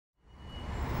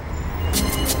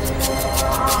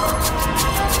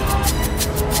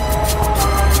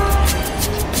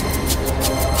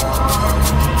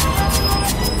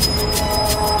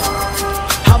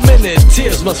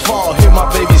tears must fall, hear my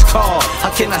baby's call.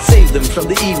 How can I save them from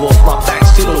the evil? If my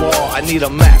back's to the wall, I need a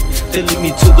map to lead me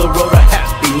to the road of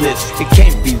happiness. It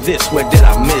can't be this, where did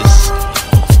I miss?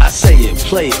 I say it,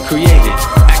 play it, create it,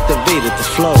 activate it, the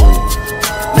flow.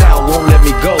 Now it won't let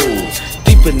me go.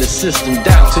 Deep in the system,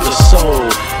 down to the soul.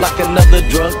 Like another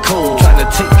drug code, trying to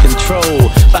take control.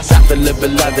 Vas a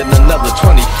liberar than another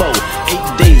 24.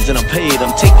 8 days and I'm paid,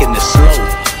 I'm taking it slow.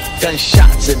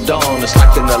 Gunshots at dawn, it's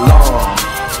like an alarm.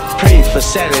 Pray for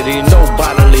sanity, no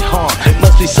bodily harm. It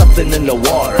must be something in the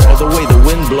water, or the way the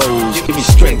wind blows. Give me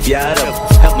strength, yeah, it'll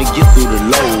help me get through the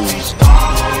lows.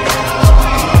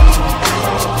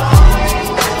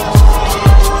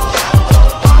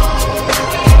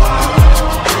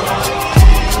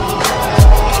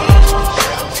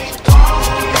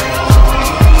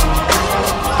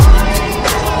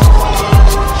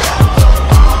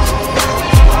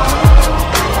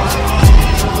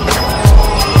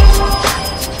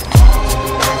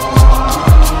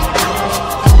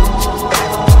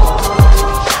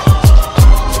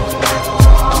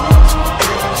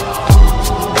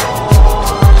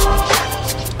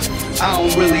 I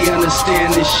don't really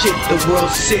understand this shit, the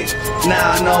world's sick.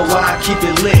 Now I know why I keep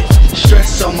it lit.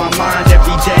 Stress on my mind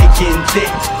every day, getting thick.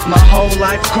 My whole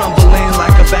life crumbling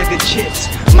like a bag of chips.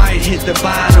 Might hit the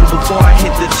bottom before I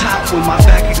hit the top. With my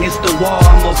back against the wall,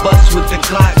 I'ma bust with the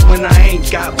Glock. When I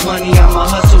ain't got money, I'ma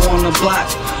hustle on the block.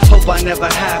 Hope I never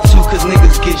have to, cause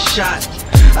niggas get shot.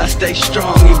 I stay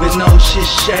strong even though shit's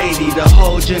shady. The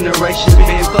whole generation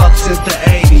been fucked since the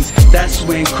 80s. That's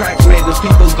when crack made the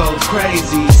people go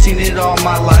crazy. Seen it all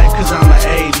my life cause I'm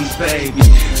an 80s baby.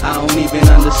 I don't even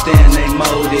understand they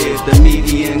motive. The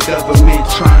media and government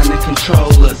trying to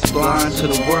control us. Blind to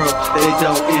the world, they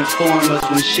don't inform us.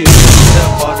 When shit comes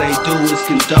up, all they do is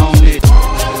condone it.